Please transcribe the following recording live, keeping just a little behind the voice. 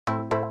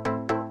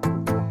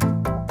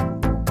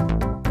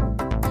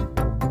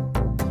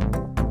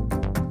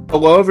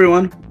Hello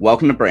everyone,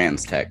 welcome to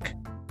Brands Tech.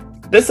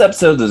 This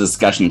episode of the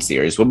discussion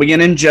series will begin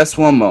in just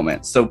one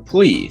moment, so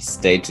please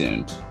stay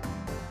tuned.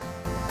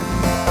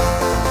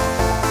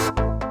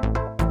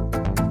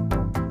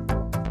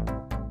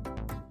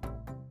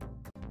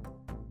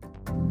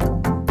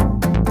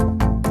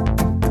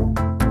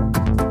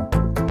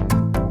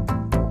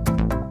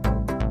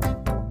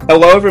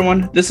 Hello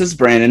everyone, this is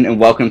Brandon and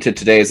welcome to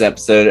today's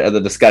episode of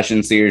the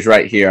discussion series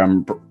right here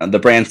on the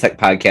Brands Tech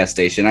podcast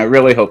station. I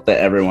really hope that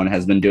everyone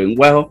has been doing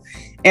well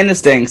and is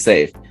staying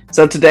safe.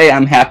 So today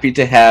I'm happy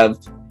to have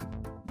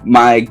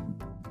my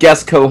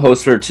guest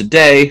co-host for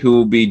today who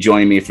will be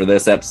joining me for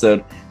this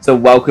episode. So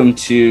welcome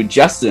to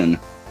Justin.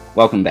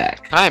 Welcome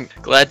back. I'm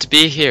glad to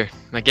be here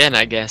again,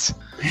 I guess.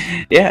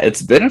 Yeah,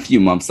 it's been a few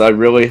months. So I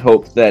really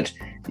hope that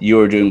you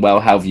are doing well.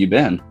 How have you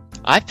been?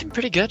 I've been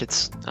pretty good.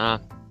 It's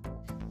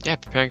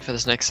preparing for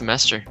this next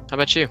semester. How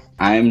about you?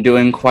 I'm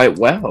doing quite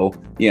well.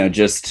 You know,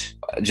 just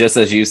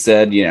as you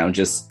said, you know,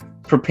 just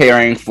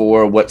preparing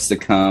for what's to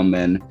come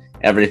and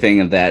everything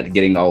of that,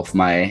 getting all of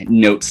my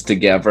notes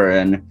together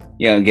and,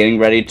 you know, getting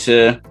ready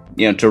to,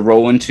 you know, to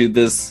roll into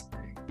this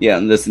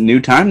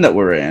new time that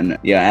we're in.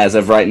 Yeah, as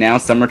of right now,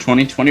 summer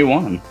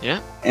 2021. Yeah.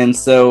 And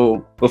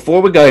so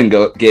before we go and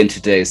get into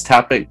today's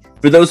topic,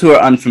 for those who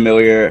are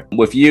unfamiliar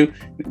with you,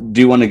 do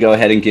you want to go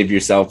ahead and give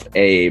yourself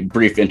a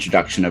brief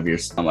introduction of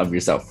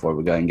yourself before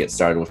we go and get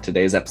started with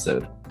today's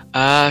episode?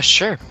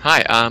 Sure.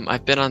 Hi.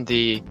 I've been on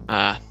the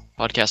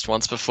podcast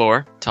once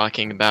before,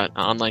 talking about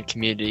online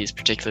communities,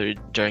 particularly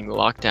during the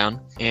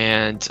lockdown.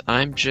 And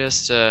I'm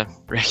just a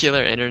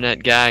regular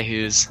internet guy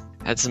who's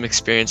had some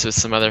experience with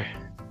some other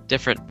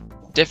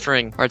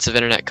differing parts of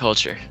internet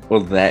culture.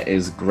 Well, that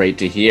is great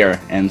to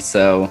hear. And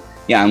so,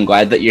 yeah, I'm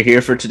glad that you're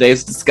here for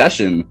today's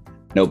discussion.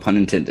 No pun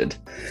intended.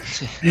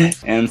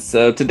 And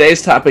so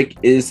today's topic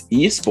is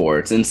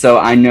esports. And so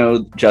I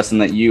know, Justin,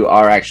 that you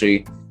are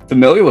actually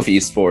familiar with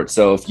esports.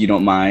 So if you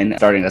don't mind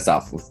starting us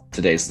off with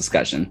today's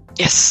discussion.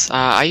 Yes,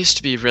 I used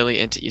to be really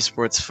into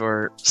esports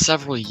for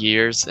several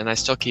years, and I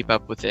still keep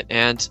up with it.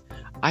 And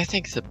I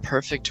think the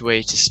perfect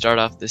way to start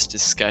off this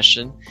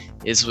discussion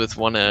is with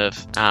one of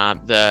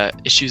the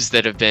issues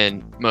that have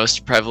been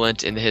most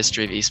prevalent in the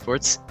history of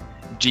esports.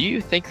 Do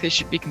you think they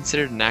should be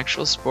considered an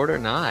actual sport or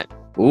not?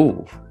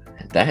 Ooh,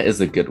 that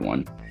is a good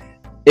one.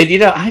 And, you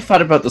know, I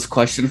thought about this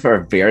question for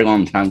a very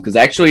long time because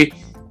actually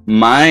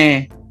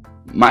my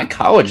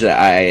college that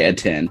I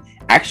attend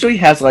actually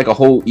has like a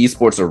whole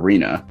esports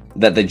arena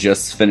that they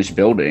just finished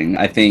building.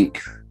 I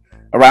think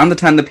around the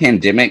time the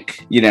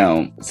pandemic, you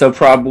know, so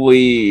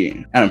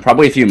probably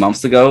a few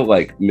months ago,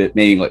 like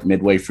maybe like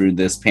midway through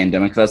this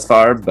pandemic thus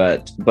far,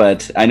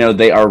 but I know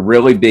they are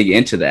really big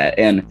into that,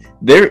 and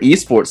their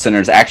esports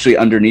center is actually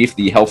underneath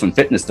the health and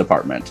fitness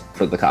department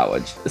for the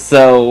college.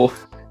 So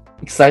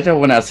excited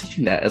when I was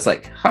thinking that, it's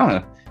like,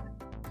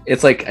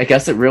 it's like, I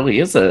guess it really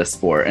is a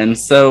sport. And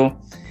so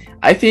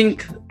I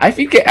think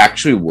it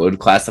actually would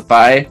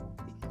classify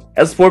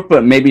as a sport,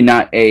 but maybe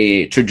not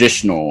a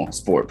traditional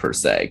sport per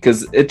se,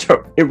 because it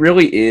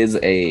really is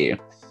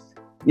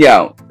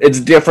it's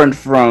different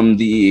from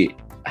the,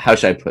 how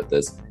should I put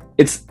this?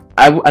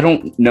 I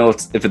don't know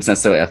if it's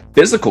necessarily a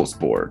physical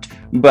sport,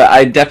 but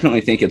I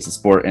definitely think it's a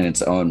sport in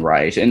its own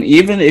right. And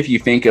even if you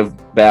think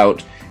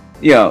about,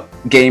 you know,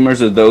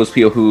 gamers or those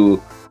people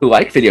who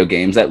like video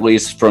games, at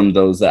least from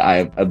those that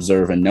I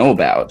observe and know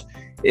about,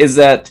 is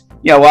that,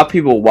 you know, a lot of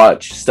people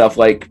watch stuff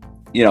like,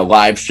 you know,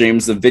 live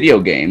streams of video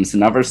games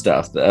and other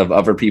stuff of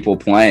other people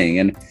playing.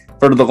 And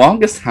for the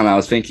longest time I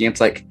was thinking,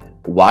 it's like,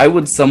 why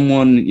would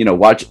someone, you know,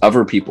 watch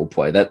other people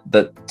play?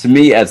 That to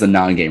me as a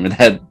non-gamer,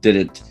 that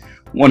didn't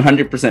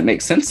 100%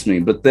 make sense to me.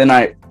 But then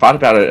I thought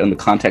about it in the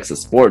context of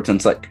sports, and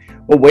it's like,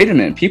 well, wait a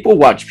minute, people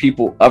watch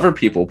other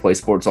people play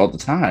sports all the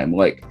time.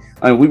 Like,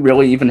 I mean, we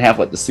really even have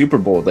like the Super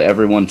Bowl that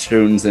everyone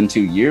tunes into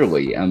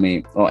yearly. I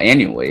mean, well,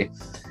 annually.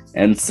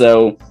 And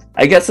so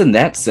I guess in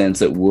that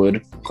sense, it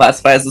would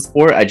classify as a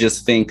sport. I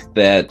just think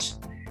that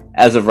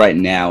as of right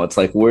now, it's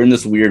like we're in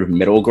this weird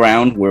middle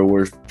ground where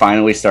we're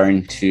finally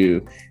starting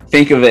to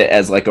think of it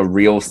as like a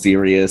real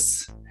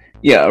serious,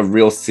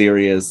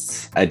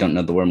 I don't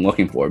know the word I'm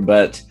looking for,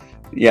 but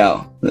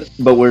yeah,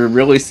 but we're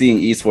really seeing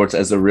esports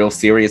as a real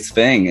serious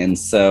thing. And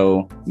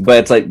so, but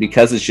it's like,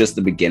 because it's just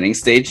the beginning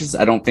stages,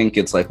 I don't think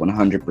it's like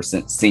 100%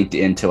 synced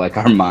into like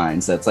our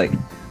minds. That's like,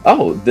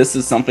 oh, this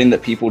is something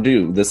that people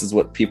do. This is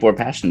what people are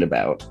passionate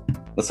about.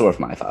 That's sort of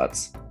my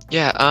thoughts.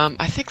 Yeah,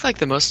 I think like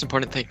the most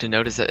important thing to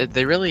note is that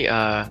they really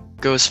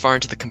go as far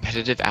into the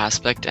competitive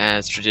aspect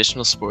as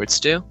traditional sports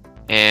do.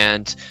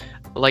 And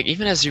like,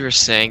 even as you were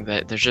saying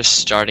that they're just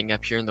starting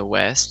up here in the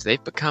West,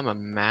 they've become a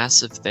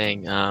massive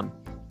thing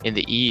in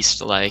the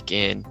East, like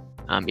in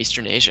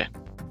Eastern Asia.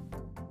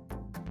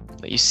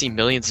 You see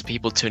millions of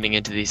people tuning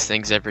into these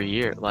things every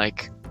year.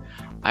 Like,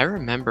 I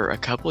remember a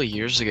couple of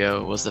years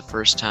ago was the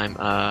first time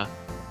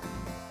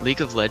League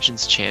of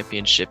Legends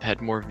Championship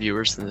had more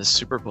viewers than the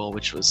Super Bowl,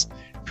 which was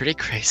pretty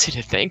crazy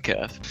to think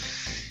of.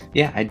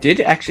 Yeah, I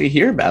did actually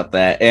hear about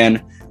that,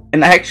 and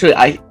actually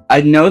I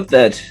I know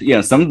that,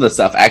 some of the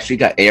stuff actually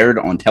got aired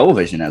on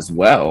television as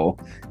well.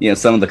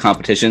 Some of the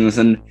competitions,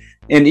 and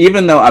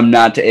even though I'm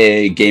not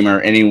a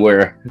gamer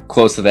anywhere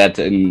close to that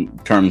in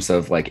terms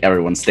of like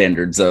everyone's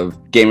standards of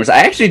gamers, I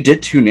actually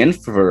did tune in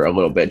for a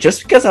little bit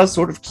just because I was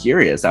sort of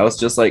curious. I was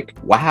just like,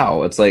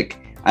 wow, it's like,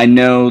 I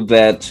know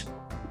that,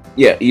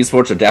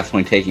 esports are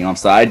definitely taking off.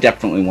 So I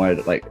definitely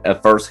wanted like a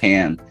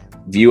firsthand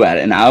view at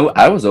it. And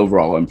I was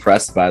overall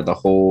impressed by the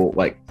whole,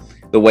 like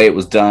the way it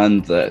was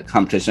done, the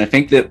competition.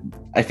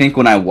 I think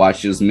when I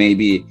watched it was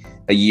maybe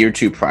a year or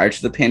two prior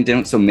to the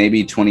pandemic. So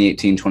maybe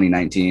 2018,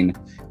 2019.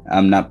 I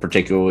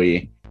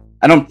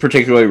don't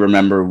particularly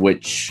remember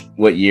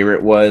what year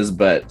it was,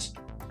 but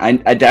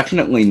I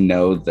definitely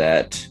know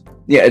that,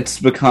 it's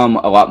become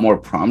a lot more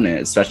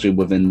prominent, especially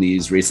within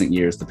these recent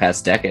years, the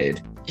past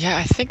decade. Yeah,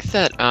 I think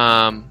that,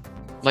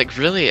 like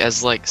really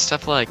as like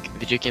stuff like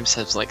video games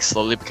have like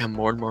slowly become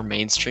more and more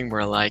mainstream,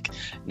 where like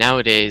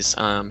nowadays,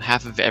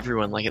 half of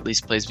everyone like at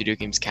least plays video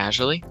games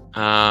casually.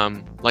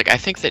 Like I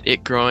think that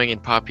it growing in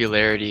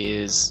popularity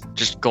is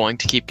just going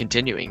to keep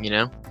continuing,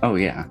 Oh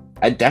yeah.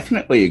 I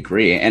definitely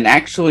agree. And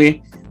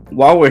actually,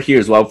 while we're here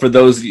as well, for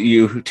those of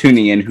you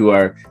tuning in who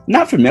are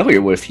not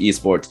familiar with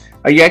esports,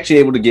 are you actually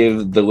able to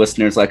give the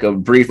listeners like a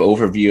brief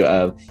overview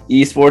of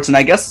esports? And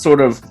I guess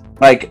sort of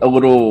like a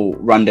little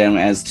rundown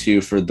as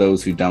to, for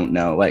those who don't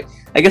know, like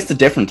I guess the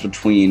difference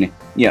between,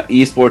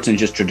 esports and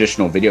just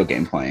traditional video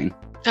game playing.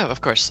 Oh,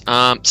 of course.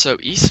 So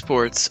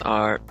esports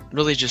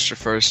really just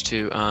refers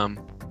to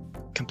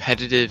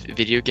competitive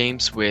video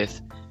games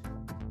with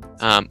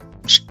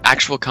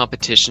actual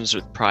competitions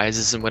with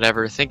prizes and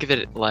whatever. Think of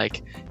it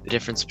like the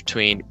difference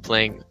between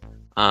playing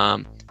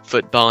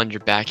football in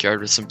your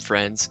backyard with some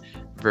friends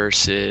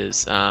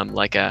versus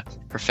like a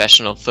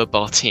professional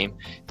football team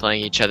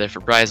playing each other for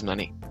prize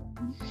money.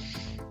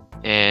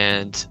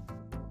 And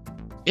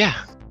yeah,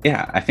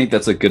 I think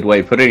that's a good way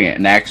of putting it.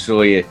 And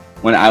actually,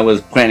 when I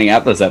was planning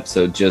out this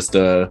episode just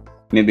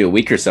maybe a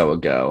week or so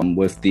ago,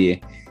 with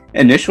the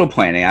initial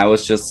planning,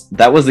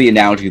 that was the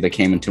analogy that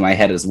came into my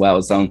head as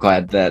well. So I'm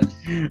glad that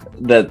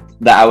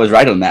I was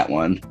right on that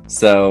one.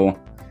 So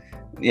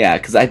yeah,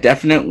 because I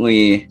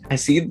definitely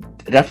see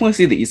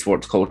the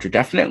esports culture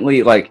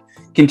definitely like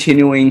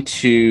continuing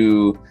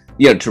to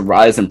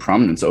rise in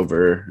prominence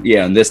over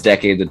in this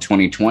decade, the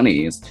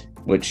 2020s,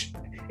 which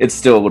it's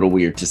still a little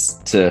weird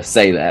to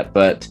say that,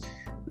 but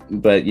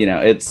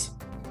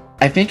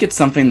I think it's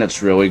something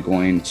that's really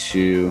going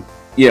to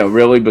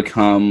really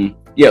become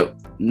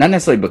not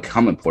necessarily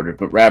become important,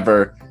 but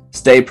rather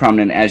stay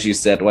prominent, as you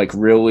said, like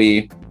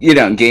really,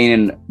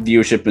 gain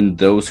viewership in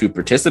those who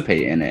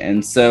participate in it.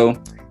 And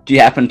so, do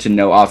you happen to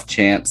know off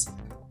chance,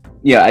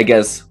 I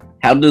guess,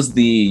 how does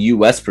the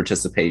US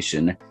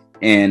participation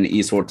in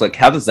esports, like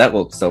how does that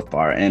look so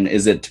far? And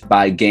is it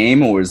by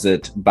game or is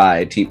it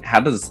by team?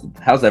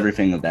 How's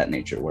everything of that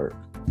nature work?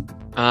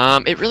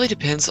 It really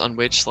depends on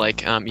which,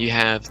 like, you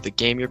have the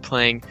game you're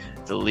playing,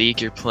 the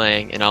league you're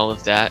playing, and all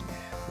of that.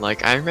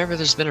 Like, I remember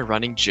there's been a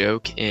running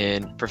joke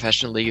in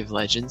Professional League of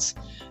Legends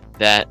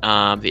that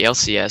the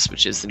LCS,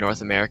 which is the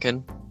North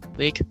American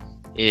League,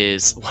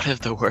 is one of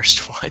the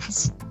worst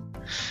ones.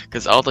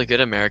 Because all the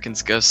good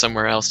Americans go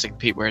somewhere else to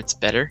compete where it's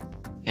better.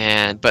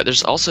 But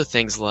there's also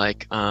things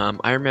like,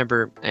 I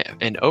remember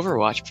in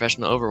Overwatch,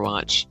 Professional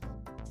Overwatch,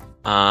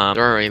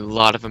 there are a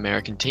lot of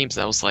American teams.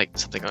 That was like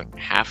something like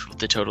half of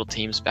the total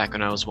teams back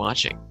when I was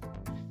watching,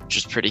 which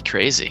is pretty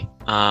crazy.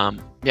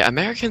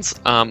 Americans,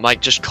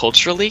 like just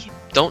culturally,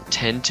 don't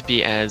tend to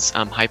be as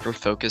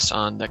hyper-focused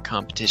on the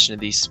competition of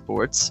these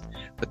sports,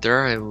 but there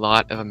are a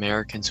lot of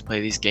Americans who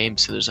play these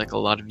games, so there's like a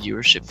lot of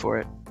viewership for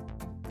it,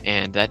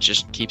 and that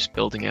just keeps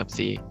building up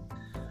the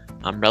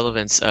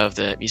relevance of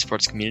the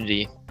esports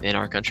community in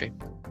our country.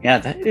 Yeah,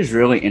 that is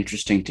really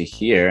interesting to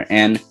hear.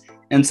 And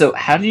so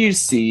how do you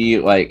see,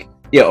 like,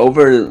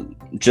 over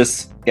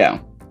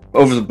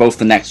both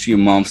the next few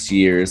months,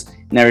 years,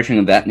 and everything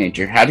of that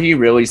nature, how do you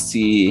really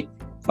see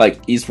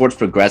like esports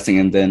progressing,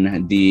 and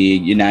then the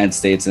United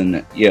States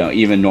and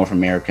even North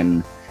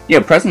American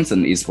presence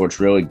in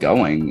esports really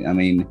going? I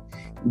mean,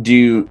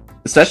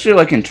 especially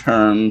like in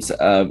terms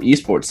of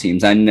esports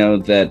teams, I know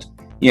that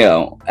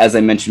as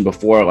I mentioned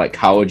before, like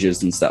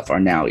colleges and stuff are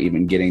now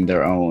even getting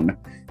their own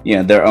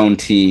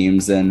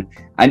teams, and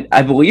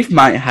I believe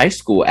my high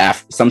school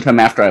sometime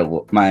after I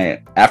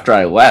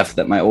left,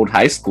 that my old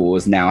high school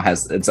now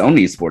has its own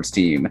esports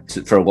team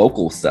for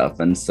local stuff.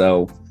 And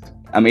so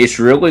I mean, it's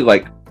really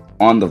like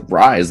on the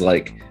rise,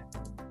 like,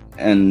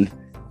 and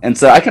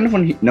so I kind of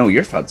want to know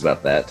your thoughts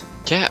about that.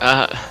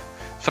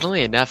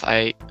 Funnily enough,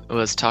 I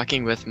was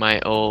talking with my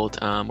old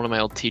one of my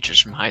old teachers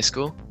from high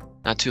school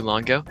not too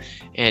long ago,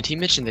 and he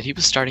mentioned that he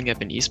was starting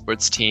up an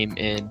esports team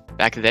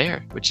back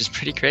there, which is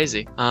pretty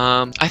crazy.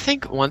 I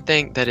think one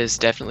thing that is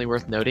definitely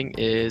worth noting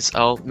is,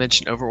 I'll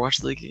mention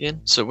Overwatch League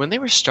again. So when they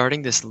were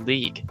starting this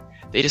league,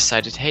 they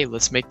decided, hey,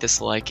 let's make this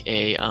like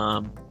a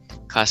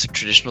classic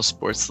traditional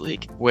sports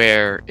league,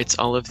 where it's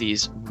all of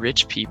these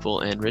rich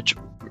people and rich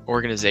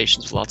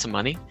organizations with lots of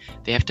money.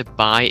 They have to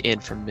buy in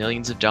for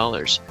millions of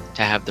dollars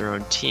to have their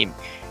own team,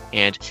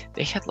 and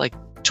they had like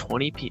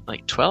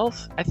like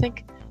 12, I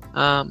think.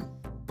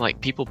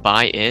 Like people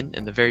buy in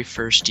the very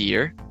first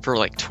year for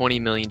like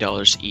 $20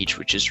 million each,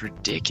 which is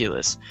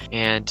ridiculous.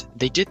 And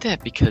they did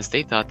that because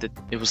they thought that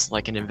it was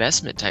like an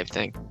investment type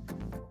thing.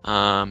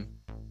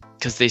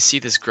 Because they see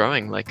this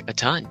growing like a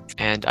ton.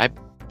 And I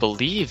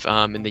believe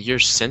in the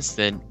years since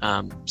then,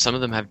 some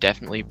of them have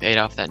definitely paid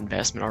off that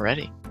investment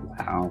already.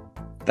 Wow.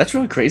 That's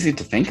really crazy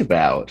to think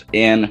about.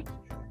 And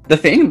the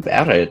thing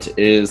about it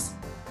is,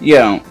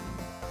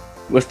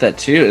 with that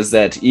too, is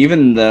that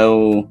even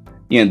though,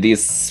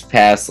 these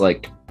past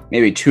like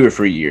maybe 2 or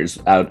 3 years,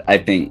 I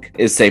think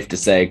is safe to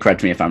say,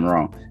 correct me if I'm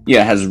wrong,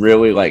 has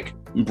really like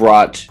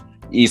brought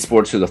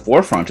esports to the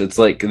forefront. It's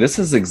like this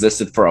has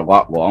existed for a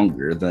lot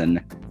longer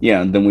than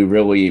we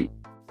really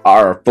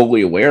are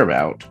fully aware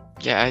about.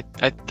 Yeah,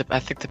 I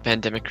think the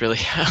pandemic really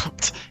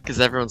helped because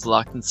everyone's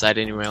locked inside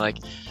anyway. Like,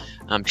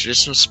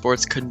 traditional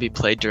sports couldn't be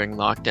played during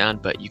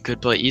lockdown, but you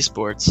could play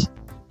esports.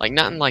 Like,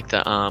 not in like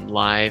the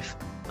live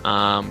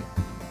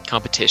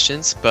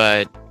competitions,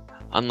 but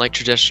unlike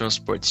traditional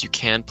sports, you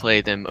can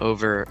play them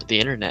over the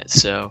internet.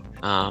 So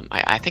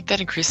I think that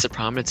increased the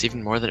prominence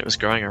even more than it was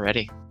growing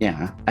already.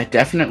 Yeah, I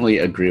definitely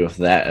agree with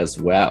that as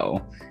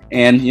well.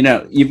 And,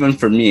 even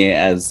for me,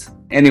 as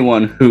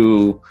anyone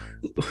who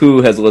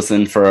has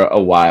listened for a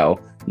while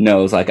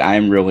knows, like,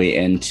 I'm really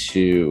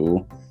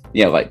into,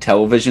 like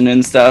television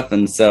and stuff.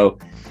 And so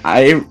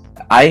I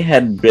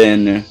had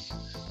been,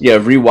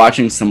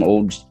 rewatching some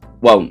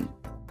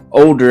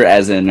older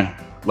as in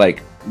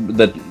like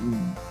the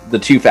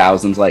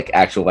 2000s, like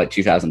actual like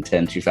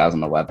 2010,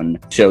 2011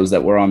 shows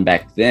that were on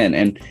back then.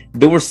 And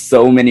there were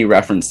so many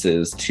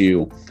references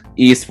to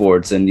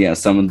esports, and,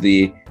 some of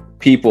the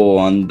people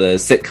on the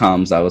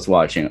sitcoms I was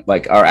watching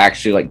like are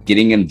actually like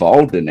getting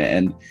involved in it.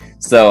 And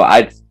so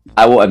I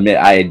will admit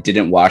I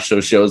didn't watch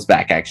those shows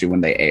back actually when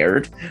they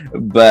aired,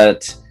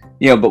 but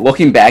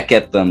looking back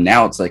at them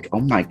now, it's like, oh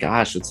my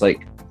gosh, it's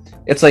like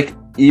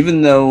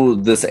even though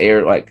this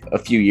aired like a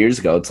few years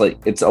ago, it's like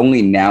it's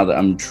only now that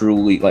I'm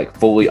truly like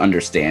fully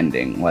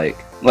understanding like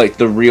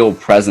the real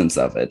presence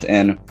of it.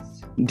 And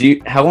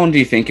how long do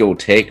you think it will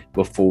take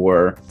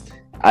before,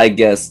 I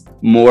guess,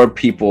 more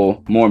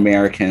people, more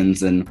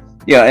Americans, and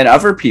and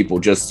other people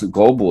just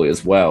globally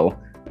as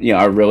well,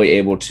 are really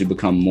able to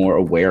become more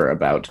aware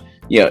about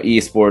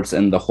esports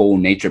and the whole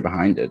nature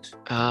behind it?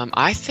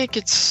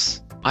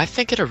 I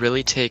think it'll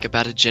really take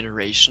about a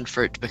generation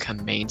for it to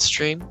become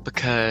mainstream,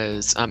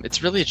 because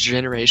it's really a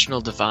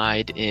generational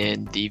divide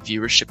in the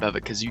viewership of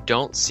it, because you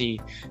don't see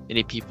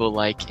many people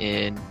like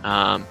in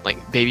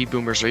like baby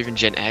boomers or even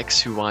Gen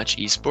X who watch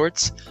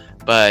esports,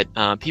 but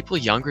people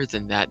younger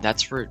than that,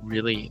 that's where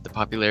really the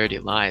popularity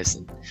lies.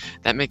 And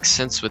that makes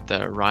sense with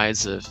the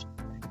rise of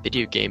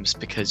video games,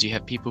 because you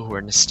have people who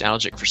are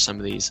nostalgic for some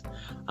of these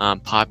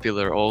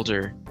popular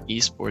older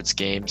esports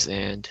games,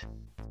 and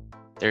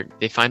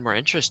they find more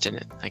interest in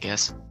it, I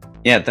guess.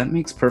 Yeah, that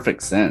makes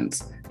perfect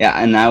sense.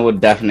 Yeah, and I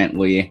would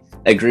definitely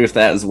agree with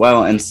that as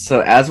well. And so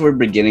as we're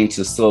beginning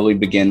to slowly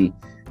begin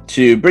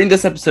to bring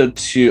this episode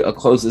to a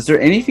close, is there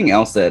anything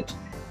else that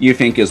you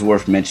think is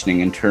worth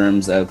mentioning in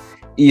terms of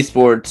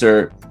esports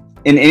or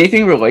in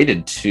anything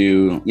related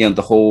to,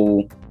 the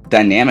whole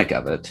dynamic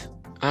of it?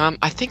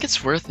 I think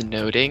it's worth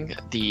noting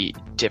the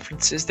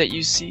differences that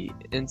you see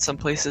in some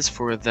places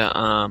for the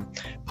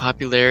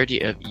popularity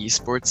of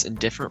esports in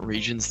different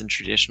regions than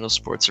traditional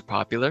sports are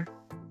popular.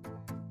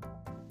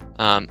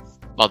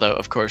 Although,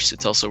 of course,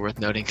 it's also worth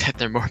noting that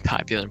they're more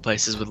popular in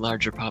places with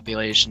larger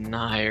population and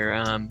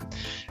higher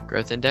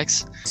growth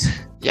index.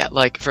 Yeah,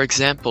 like, for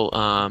example,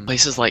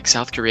 places like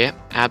South Korea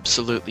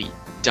absolutely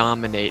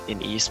dominate in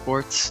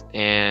esports,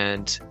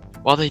 and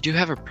while they do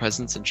have a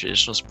presence in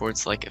traditional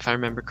sports, like if I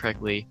remember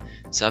correctly,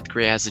 South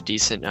Korea has a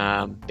decent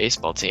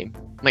baseball team.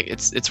 Like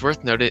it's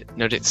worth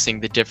noticing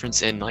the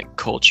difference in like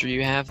culture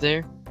you have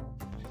there,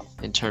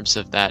 in terms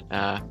of that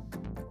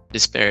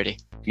disparity.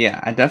 Yeah,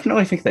 I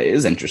definitely think that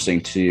is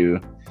interesting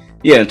to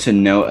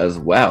know as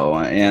well.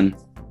 And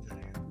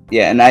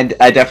and I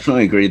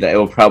definitely agree that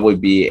it'll probably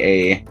be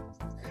a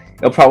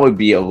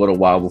little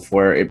while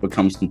before it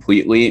becomes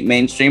completely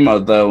mainstream.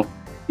 Although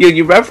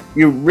you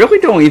really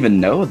don't even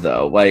know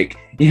though, like,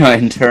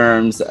 in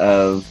terms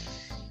of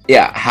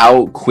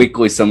how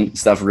quickly some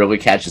stuff really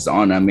catches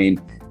on. I mean,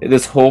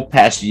 this whole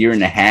past year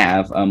and a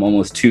half,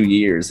 almost 2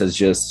 years, has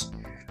just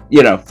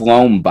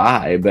flown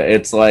by. But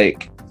it's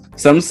like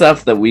some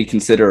stuff that we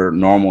consider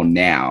normal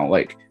now,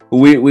 like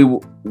we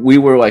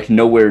were like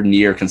nowhere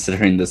near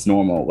considering this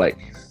normal, like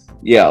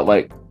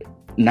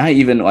not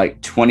even like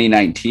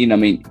 2019. I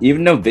mean,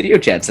 even though video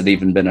chats had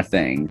even been a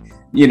thing,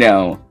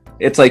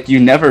 it's like you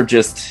never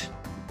just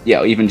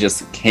even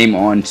just came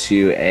on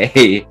to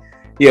a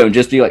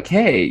just be like,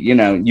 hey,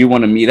 you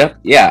want to meet up?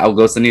 Yeah, I'll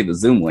go send you the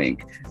Zoom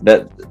link.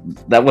 That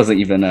wasn't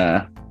even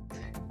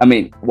I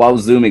mean, while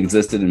Zoom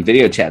existed and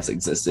video chats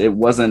existed, it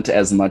wasn't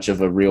as much of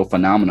a real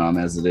phenomenon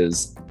as it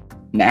is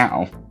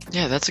now.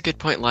 Yeah, that's a good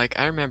point. Like,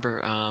 I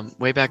remember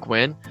way back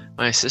when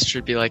my sister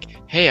would be like,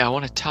 hey, I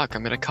want to talk,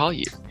 I'm going to call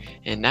you.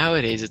 And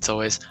nowadays it's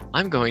always,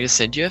 I'm going to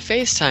send you a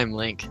FaceTime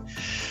link.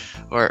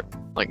 or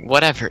like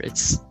whatever.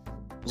 It's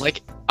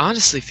like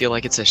honestly feel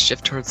like it's a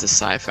shift towards the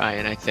sci-fi,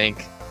 and I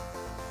think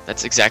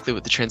that's exactly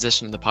what the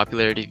transition in the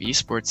popularity of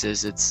esports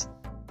is.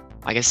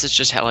 I guess it's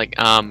just how like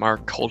our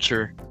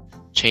culture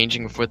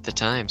changing with the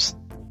times.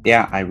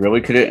 Yeah, I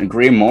really couldn't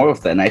agree more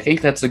with that. And I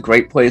think that's a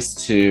great place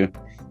to,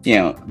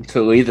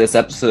 to leave this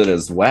episode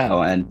as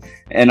well.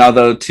 And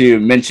although to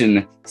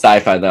mention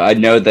sci-fi though, I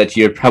know that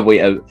you're probably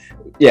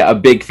a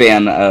big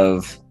fan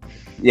of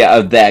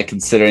that,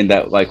 considering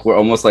that like we're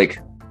almost like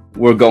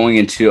we're going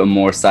into a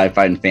more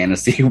sci-fi and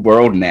fantasy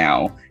world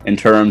now in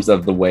terms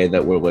of the way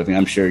that we're living.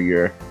 I'm sure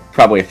you're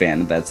probably a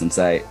fan of that, since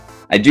I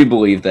do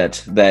believe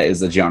that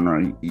is a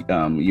genre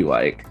you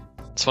like.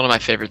 It's one of my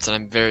favorites, and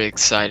I'm very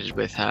excited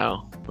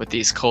with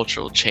these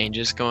cultural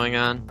changes going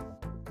on.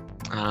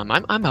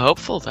 I'm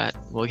hopeful that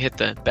we'll hit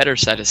the better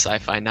side of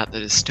sci-fi, not the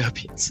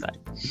dystopian side.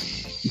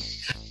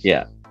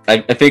 Yeah,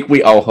 I think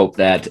we all hope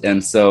that.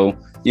 And so,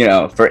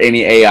 for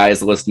any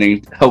AIs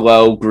listening,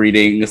 hello,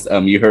 greetings.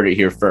 You heard it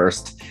here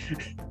first.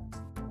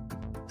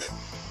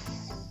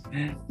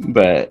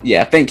 But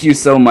yeah, thank you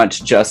so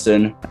much,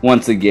 Justin,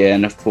 once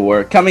again,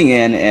 for coming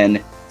in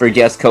and for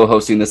guest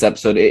co-hosting this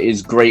episode. It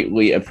is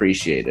greatly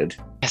appreciated.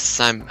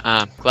 Yes, I'm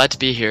glad to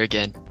be here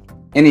again.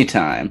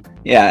 Anytime.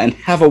 Yeah, and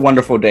have a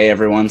wonderful day,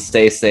 everyone.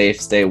 Stay safe,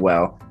 stay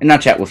well, and I'll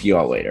chat with you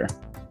all later.